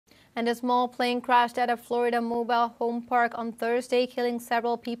And a small plane crashed at a Florida mobile home park on Thursday, killing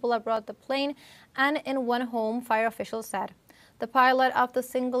several people aboard the plane and in one home, fire officials said. The pilot of the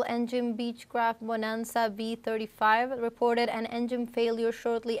single-engine Beechcraft Bonanza B-35 reported an engine failure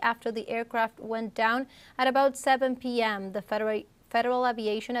shortly after the aircraft went down at about 7 p.m., the Federal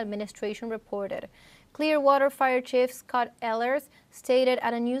Aviation Administration reported. Clearwater Fire Chief Scott Ehlers stated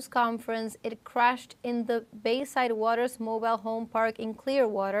at a news conference it crashed in the Bayside Waters mobile home park in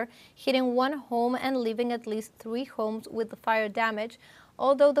Clearwater, hitting one home and leaving at least 3 homes with the fire damage,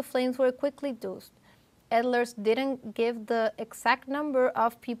 although the flames were quickly doused. Ehlers didn't give the exact number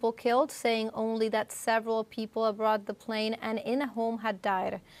of people killed, saying only that several people aboard the plane and in a home had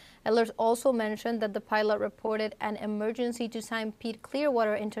died. Ehlers also mentioned that the pilot reported an emergency to St. Pete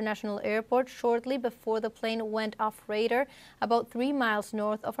Clearwater International Airport shortly before the plane went off radar about 3 miles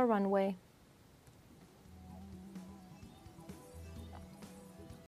north of a runway.